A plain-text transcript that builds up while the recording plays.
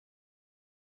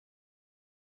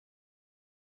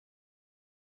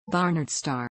Barnard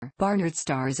star. Barnard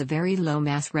star is a very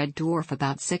low-mass red dwarf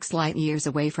about 6 light-years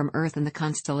away from Earth in the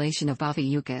constellation of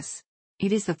Ophiuchus.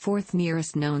 It is the fourth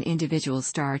nearest known individual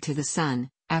star to the Sun,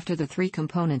 after the three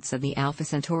components of the Alpha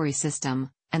Centauri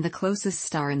system, and the closest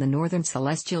star in the Northern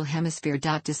Celestial Hemisphere.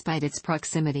 Despite its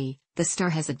proximity, the star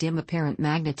has a dim apparent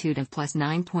magnitude of plus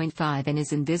 9.5 and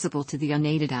is invisible to the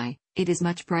unaided eye. It is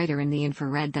much brighter in the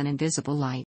infrared than in visible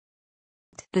light.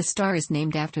 The star is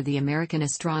named after the American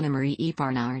astronomer E E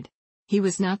Barnard. He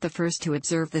was not the first to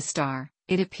observe the star.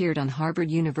 It appeared on Harvard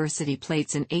University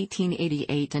plates in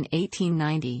 1888 and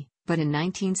 1890, but in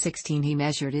 1916 he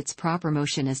measured its proper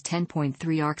motion as 10.3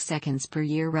 arcseconds per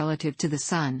year relative to the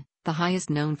Sun, the highest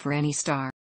known for any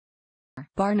star.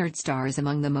 Barnard star is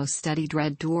among the most studied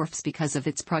red dwarfs because of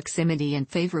its proximity and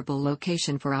favorable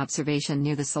location for observation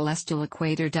near the celestial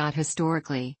equator.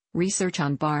 Historically, research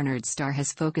on Barnard star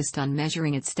has focused on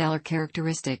measuring its stellar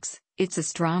characteristics, its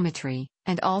astrometry,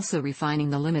 and also refining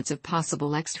the limits of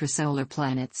possible extrasolar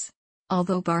planets.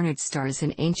 Although Barnard star is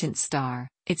an ancient star,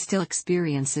 it still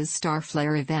experiences star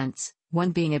flare events,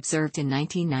 one being observed in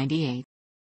 1998.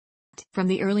 From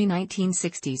the early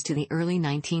 1960s to the early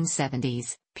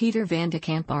 1970s, Peter van de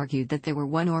Kamp argued that there were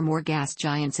one or more gas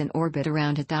giants in orbit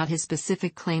around it. His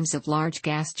specific claims of large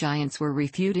gas giants were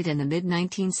refuted in the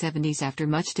mid-1970s after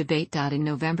much debate. In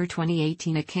November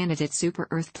 2018, a candidate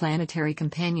super-Earth planetary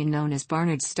companion known as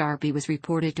Barnard star B was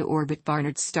reported to orbit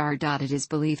Barnard star. It is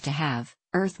believed to have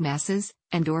Earth masses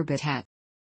and orbit hat.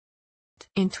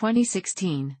 In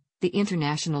 2016, the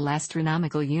International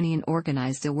Astronomical Union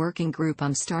organized a working group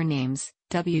on star names,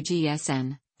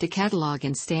 WGSN, to catalog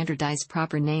and standardize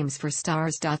proper names for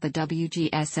stars. The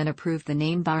WGSN approved the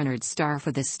name Barnard star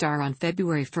for this star on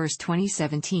February 1,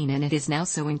 2017, and it is now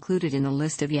so included in the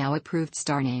list of YAO-approved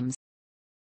star names.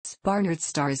 Barnard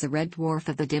star is a red dwarf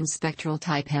of the dim spectral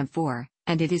type Hem4,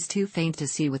 and it is too faint to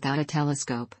see without a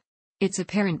telescope. Its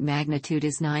apparent magnitude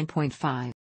is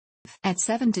 9.5. At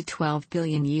 7 to 12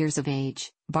 billion years of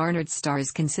age, Barnard star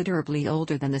is considerably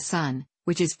older than the Sun,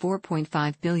 which is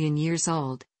 4.5 billion years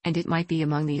old, and it might be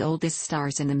among the oldest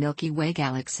stars in the Milky Way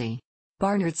galaxy.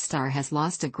 Barnard star has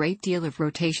lost a great deal of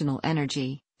rotational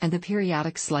energy, and the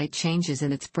periodic slight changes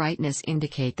in its brightness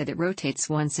indicate that it rotates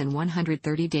once in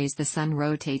 130 days. The Sun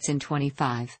rotates in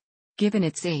 25. Given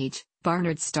its age,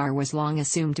 Barnard star was long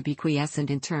assumed to be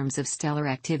quiescent in terms of stellar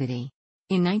activity.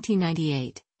 In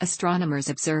 1998, astronomers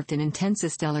observed an intense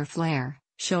stellar flare,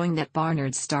 showing that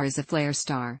Barnard star is a flare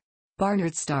star.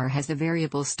 Barnard star has the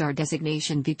variable star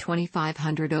designation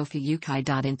V2500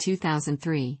 Ophiuchi. In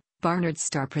 2003, Barnard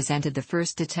star presented the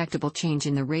first detectable change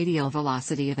in the radial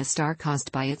velocity of a star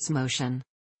caused by its motion.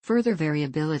 Further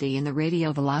variability in the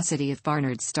radial velocity of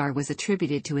Barnard star was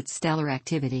attributed to its stellar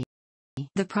activity.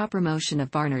 The proper motion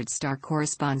of Barnard star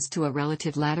corresponds to a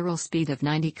relative lateral speed of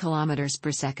 90 km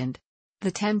per second.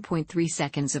 The 10.3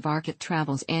 seconds of arc it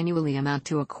travels annually amount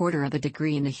to 1/4 of a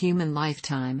degree in the human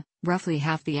lifetime, roughly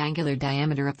half the angular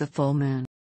diameter of the full moon.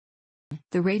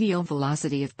 The radial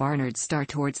velocity of Barnard star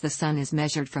towards the Sun is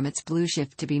measured from its blue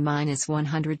shift to be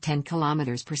 -110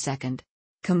 km per second.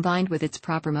 Combined with its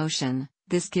proper motion,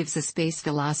 this gives a space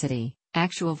velocity,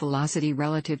 actual velocity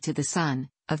relative to the Sun,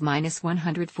 of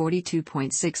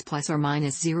 -142.6 plus or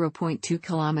minus 0.2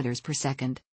 km per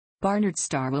second. Barnard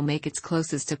star will make its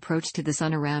closest approach to the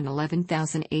Sun around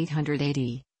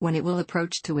 11,880, when it will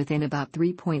approach to within about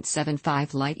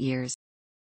 3.75 light-years.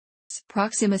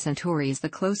 Proxima Centauri is the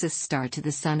closest star to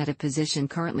the Sun at a position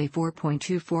currently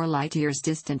 4.24 light-years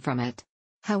distant from it.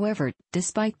 However,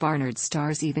 despite Barnard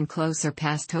star's even closer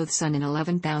pass to the Sun in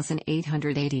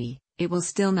 11,880, it will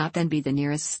still not then be the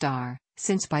nearest star,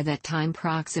 since by that time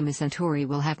Proxima Centauri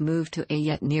will have moved to a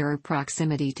yet nearer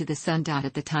proximity to the Sun.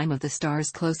 At the time of the star's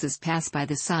closest pass by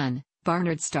the Sun,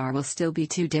 Barnard star will still be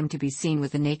too dim to be seen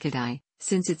with the naked eye,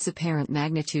 since its apparent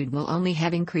magnitude will only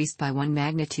have increased by 1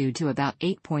 magnitude to about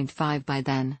 8.5 by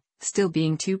then, still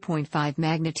being 2.5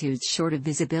 magnitudes short of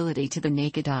visibility to the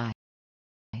naked eye.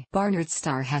 Barnard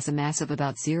star has a mass of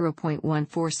about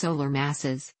 0.14 solar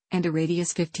masses, and a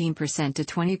radius 15% to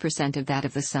 20% of that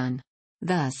of the Sun.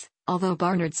 Thus, although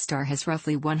Barnard star has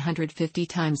roughly 150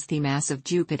 times the mass of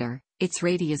Jupiter, its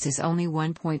radius is only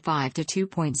 1.5 to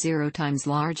 2.0 times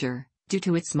larger, due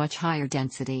to its much higher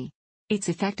density. Its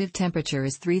effective temperature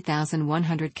is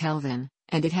 3100 Kelvin,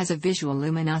 and it has a visual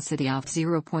luminosity of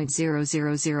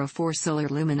 0.0004 solar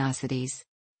luminosities.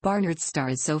 Barnard star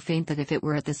is so faint that if it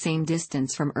were at the same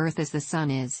distance from Earth as the Sun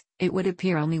is, it would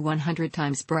appear only 100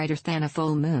 times brighter than a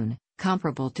full moon,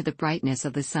 comparable to the brightness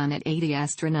of the Sun at 80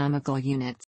 astronomical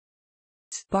units.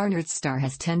 Barnard star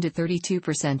has 10 to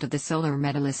 32% of the solar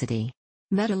metallicity.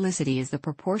 Metallicity is the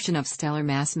proportion of stellar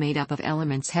mass made up of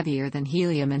elements heavier than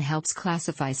helium and helps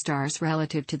classify stars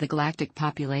relative to the galactic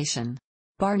population.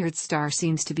 Barnard's star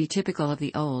seems to be typical of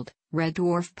the old, red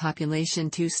dwarf population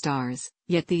 2 stars,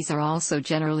 yet these are also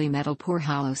generally metal-poor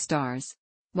hollow stars.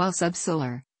 While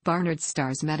subsolar, Barnard's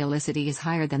star's metallicity is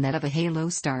higher than that of a halo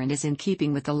star and is in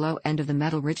keeping with the low end of the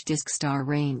metal-rich disk star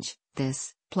range.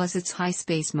 This, plus its high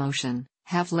space motion,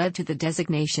 have led to the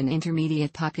designation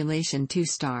intermediate population 2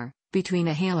 star, between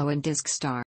a halo and disk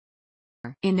star.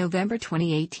 In November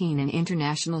 2018, an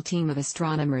international team of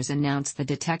astronomers announced the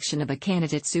detection of a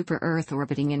candidate super-Earth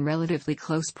orbiting in relatively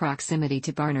close proximity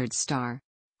to Barnard's star.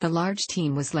 The large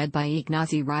team was led by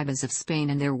Ignacy Ribas of Spain,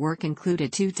 and their work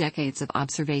included 2 decades of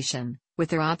observation, with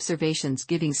their observations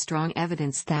giving strong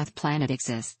evidence that the planet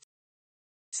exists.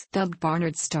 Dubbed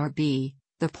Barnard's star B,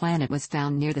 the planet was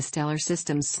found near the stellar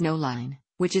system's snowline,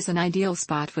 which is an ideal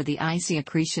spot for the icy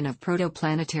accretion of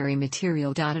protoplanetary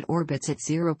material. It orbits at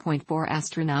 0.4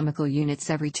 astronomical units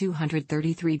every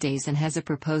 233 days and has a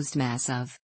proposed mass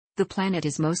of. The planet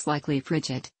is most likely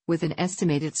frigid, with an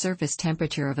estimated surface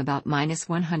temperature of about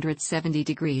 -170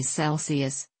 degrees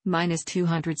Celsius,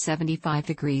 -275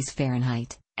 degrees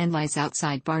Fahrenheit, and lies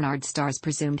outside Barnard's star's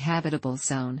presumed habitable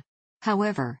zone.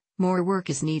 However, more work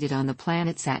is needed on the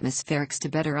planet's atmospherics to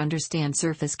better understand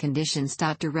surface conditions.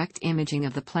 Direct imaging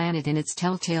of the planet and its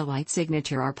telltale light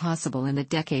signature are possible in the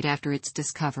decade after its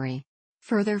discovery.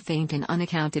 Further faint and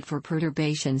unaccounted for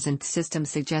perturbations in the system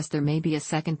suggest there may be a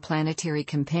second planetary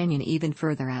companion even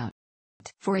further out.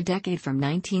 For a decade from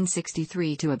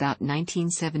 1963 to about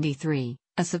 1973,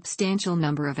 a substantial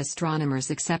number of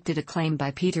astronomers accepted a claim by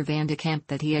Peter van de Camp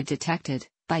that he had detected,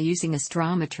 by using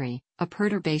astrometry, a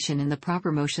perturbation in the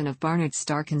proper motion of Barnard's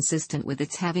star consistent with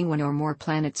its having one or more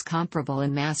planets comparable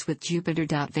in mass with Jupiter.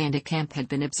 Van de Camp had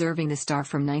been observing the star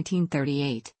from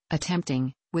 1938,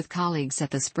 attempting, with colleagues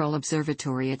at the Sproul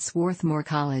Observatory at Swarthmore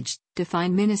College, to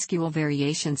find minuscule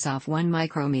variations of 1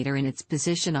 micrometer in its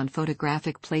position on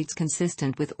photographic plates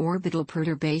consistent with orbital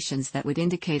perturbations that would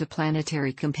indicate a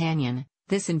planetary companion.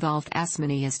 This involved as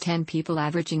many as 10 people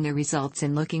averaging their results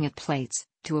in looking at plates,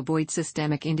 to avoid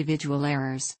systemic individual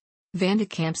errors. Van de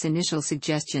Camp's initial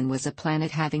suggestion was a planet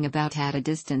having about at a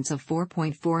distance of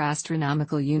 4.4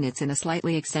 astronomical units in a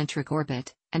slightly eccentric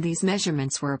orbit, and these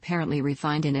measurements were apparently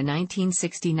refined in a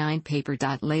 1969 paper.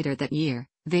 Later that year,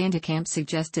 Van de Camp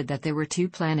suggested that there were 2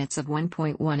 planets of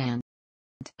 1.1 and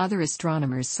other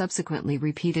astronomers subsequently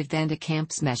repeated Van de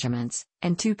Camp's measurements,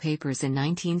 and 2 papers in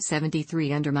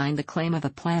 1973 undermined the claim of a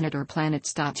planet or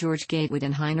planets. George Gatewood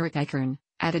and Heinrich Eichhorn,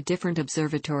 at a different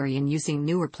observatory and using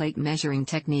newer plate measuring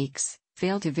techniques,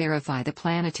 failed to verify the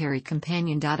planetary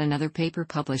companion. Another paper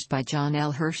published by John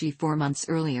L. Hershey 4 months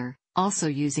earlier, also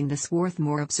using the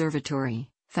Swarthmore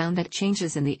Observatory, found that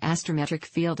changes in the astrometric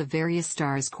field of various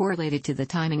stars correlated to the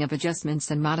timing of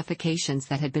adjustments and modifications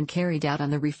that had been carried out on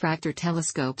the refractor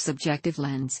telescope's objective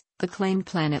lens. The claimed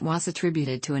planet was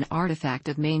attributed to an artifact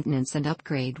of maintenance and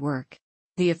upgrade work.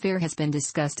 The affair has been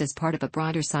discussed as part of a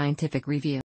broader scientific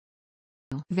review.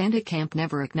 Van de Camp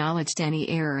never acknowledged any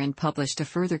error and published a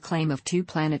further claim of 2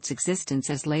 planets' existence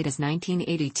as late as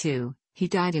 1982. He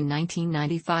died in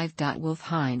 1995. Wolf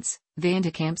Heinz, Van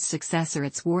de Camp's successor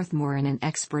at Swarthmore and an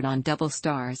expert on double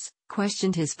stars,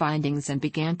 questioned his findings and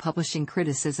began publishing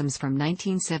criticisms from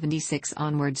 1976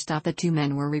 onwards. The 2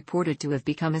 men were reported to have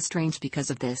become estranged because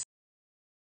of this.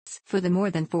 For the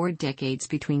more than 4 decades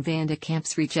between Van de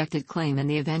Camp's rejected claim and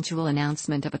the eventual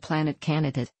announcement of a planet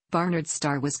candidate, Barnard's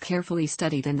star was carefully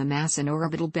studied and the mass and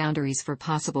orbital boundaries for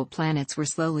possible planets were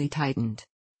slowly tightened.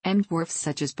 M-dwarfs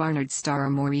such as Barnard's star are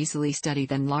more easily studied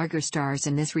than larger stars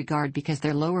in this regard because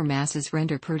their lower masses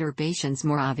render perturbations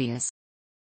more obvious.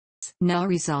 Null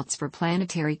results for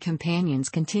planetary companions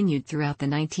continued throughout the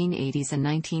 1980s and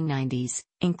 1990s,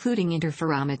 including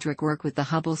interferometric work with the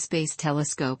Hubble Space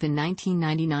Telescope in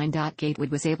 1999. Gatewood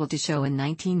was able to show in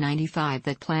 1995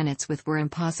 that planets were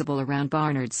impossible around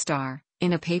Barnard's star,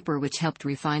 in a paper which helped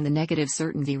refine the negative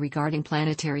certainty regarding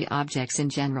planetary objects in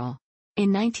general.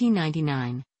 In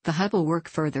 1999, the Hubble work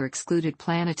further excluded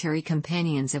planetary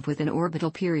companions with an orbital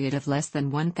period of less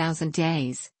than 1,000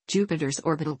 days. Jupiter's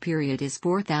orbital period is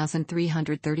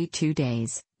 4,332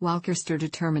 days, while Kerster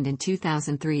determined in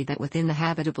 2003 that within the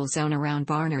habitable zone around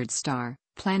Barnard's star,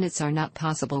 planets are not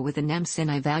possible with an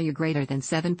M-SIN value greater than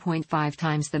 7.5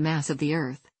 times the mass of the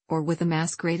Earth, or with a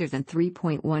mass greater than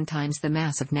 3.1 times the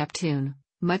mass of Neptune,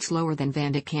 much lower than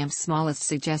Van de Camp's smallest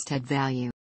suggested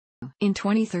value. In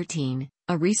 2013,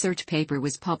 a research paper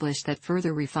was published that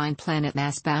further refined planet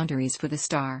mass boundaries for the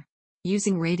star.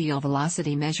 Using radial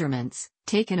velocity measurements,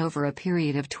 taken over a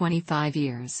period of 25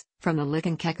 years, from the Lick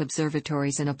and Keck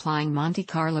observatories and applying Monte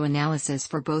Carlo analysis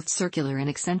for both circular and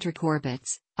eccentric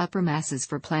orbits. Upper masses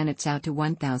for planets out to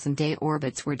 1,000-day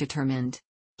orbits were determined.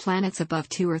 Planets above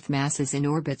 2 Earth masses in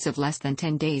orbits of less than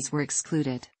 10 days were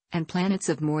excluded, and planets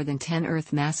of more than 10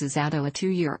 Earth masses out of a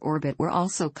 2-year orbit were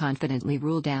also confidently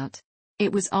ruled out.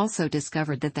 It was also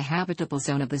discovered that the habitable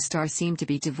zone of the star seemed to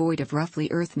be devoid of roughly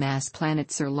Earth mass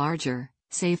planets or larger,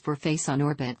 save for face-on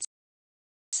orbits.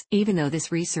 Even though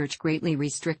this research greatly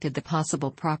restricted the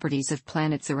possible properties of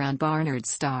planets around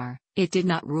Barnard's star, it did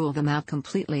not rule them out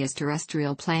completely as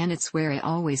terrestrial planets were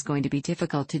always going to be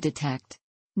difficult to detect.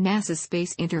 NASA's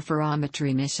Space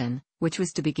Interferometry mission, which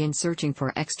was to begin searching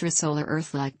for extrasolar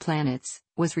Earth-like planets,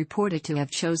 was reported to have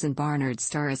chosen Barnard's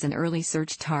star as an early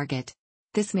search target.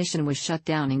 This mission was shut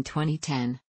down in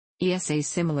 2010. ESA's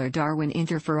similar Darwin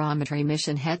Interferometry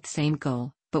mission had the same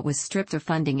goal, but was stripped of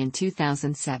funding in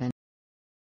 2007.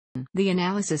 The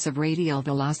analysis of radial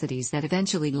velocities that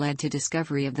eventually led to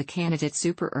discovery of the candidate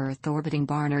super-Earth orbiting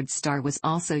Barnard's star was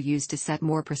also used to set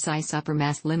more precise upper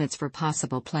mass limits for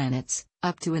possible planets,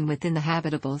 up to and within the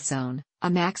habitable zone, a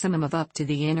maximum of up to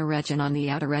the inner edge and on the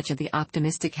outer edge of the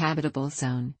optimistic habitable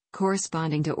zone,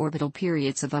 corresponding to orbital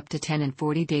periods of up to 10 and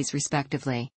 40 days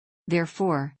respectively.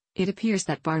 Therefore, it appears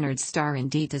that Barnard's star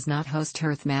indeed does not host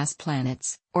Earth mass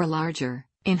planets, or larger,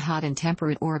 in hot and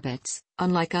temperate orbits,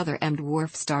 unlike other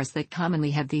M-dwarf stars that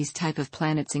commonly have these type of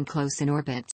planets in close-in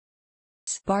orbits.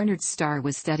 Barnard's star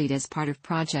was studied as part of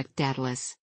Project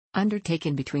Daedalus.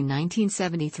 Undertaken between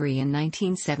 1973 and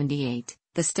 1978,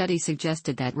 the study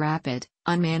suggested that rapid,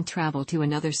 unmanned travel to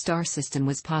another star system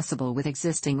was possible with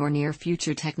existing or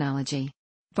near-future technology.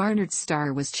 Barnard's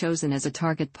star was chosen as a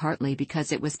target partly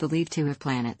because it was believed to have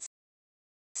planets.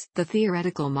 The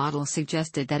theoretical model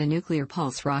suggested that a nuclear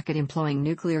pulse rocket employing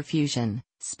nuclear fusion,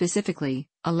 specifically,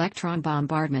 electron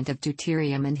bombardment of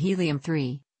deuterium and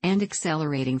helium-3, and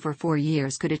accelerating for 4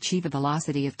 years could achieve a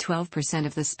velocity of 12%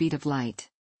 of the speed of light.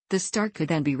 The star could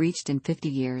then be reached in 50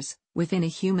 years, within a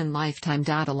human lifetime.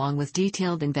 Along with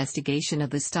detailed investigation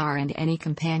of the star and any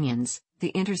companions, the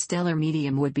interstellar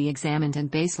medium would be examined and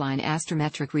baseline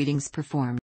astrometric readings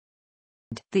performed.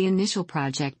 The initial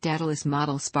Project Daedalus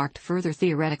model sparked further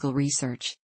theoretical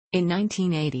research. In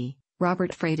 1980,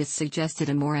 Robert Freitas suggested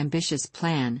a more ambitious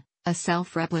plan, a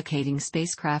self-replicating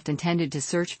spacecraft intended to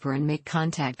search for and make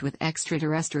contact with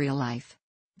extraterrestrial life.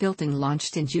 Built and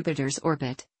launched in Jupiter's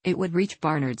orbit, it would reach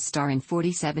Barnard's star in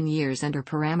 47 years under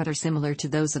parameters similar to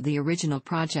those of the original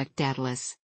Project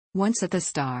Daedalus. Once at the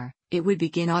star, it would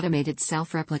begin automated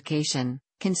self-replication,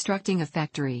 constructing a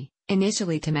factory,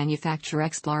 initially to manufacture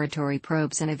exploratory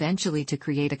probes and eventually to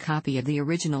create a copy of the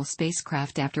original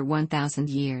spacecraft after 1,000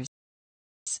 years.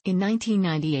 In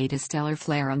 1998, a stellar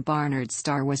flare on Barnard's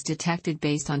star was detected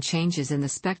based on changes in the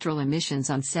spectral emissions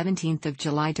on 17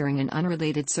 July during an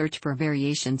unrelated search for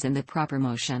variations in the proper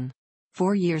motion.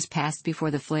 4 years passed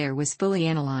before the flare was fully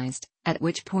analyzed, at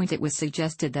which point it was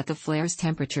suggested that the flare's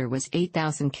temperature was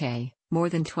 8,000 K, more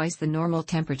than twice the normal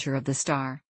temperature of the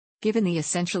star. Given the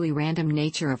essentially random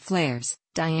nature of flares,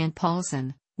 Diane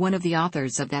Paulson, one of the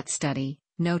authors of that study,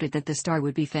 noted that the star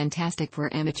would be fantastic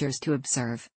for amateurs to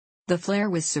observe. The flare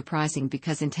was surprising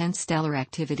because intense stellar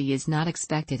activity is not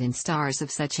expected in stars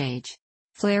of such age.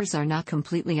 Flares are not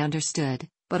completely understood,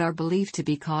 but are believed to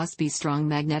be caused by strong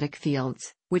magnetic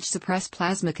fields, which suppress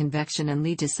plasma convection and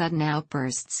lead to sudden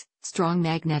outbursts. Strong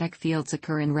magnetic fields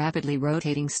occur in rapidly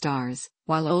rotating stars,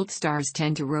 while old stars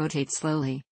tend to rotate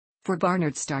slowly. For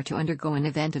Barnard's star to undergo an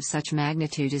event of such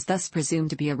magnitude is thus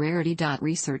presumed to be a rarity.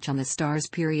 Research on the star's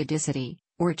periodicity,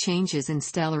 or changes in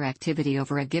stellar activity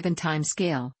over a given time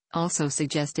scale, also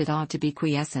suggested ought to be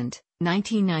quiescent.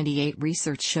 1998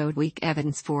 research showed weak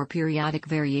evidence for periodic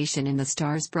variation in the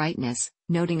star's brightness,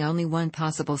 noting only one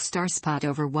possible star spot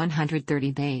over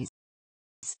 130 days.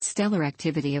 Stellar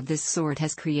activity of this sort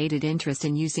has created interest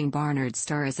in using Barnard's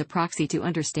star as a proxy to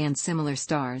understand similar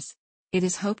stars. It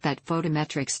is hoped that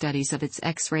photometric studies of its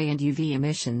X-ray and UV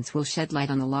emissions will shed light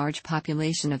on the large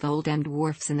population of old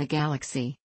M-dwarfs in the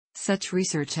galaxy. Such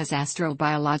research has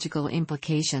astrobiological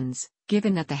implications.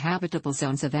 Given that the habitable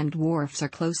zones of M-dwarfs are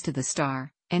close to the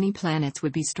star, any planets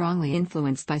would be strongly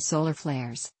influenced by solar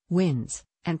flares, winds,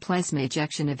 and plasma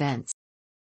ejection events.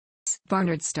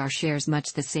 Barnard's star shares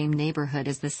much the same neighborhood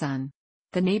as the Sun.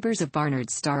 The neighbors of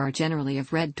Barnard's star are generally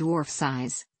of red dwarf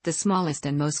size, the smallest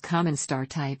and most common star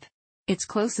type. Its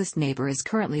closest neighbor is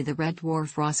currently the red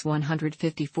dwarf Ross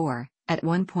 154, at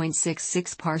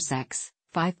 1.66 parsecs,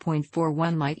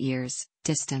 5.41 light-years,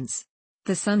 distance.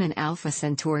 The Sun and Alpha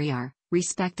Centauri are,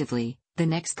 respectively, the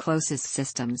next closest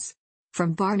systems.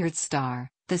 From Barnard's star,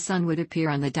 The Sun would appear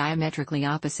on the diametrically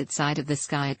opposite side of the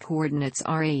sky at coordinates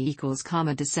Ra equals,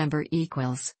 December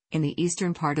equals, in the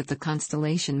eastern part of the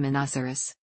constellation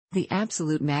Minoceros. The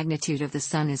absolute magnitude of the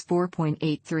Sun is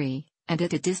 4.83, and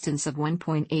at a distance of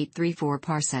 1.834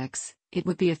 parsecs, it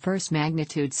would be a first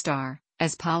magnitude star,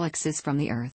 as Pollux is from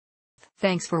the Earth.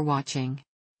 Thanks for watching.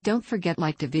 Don't forget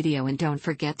like the video and don't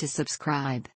forget to subscribe.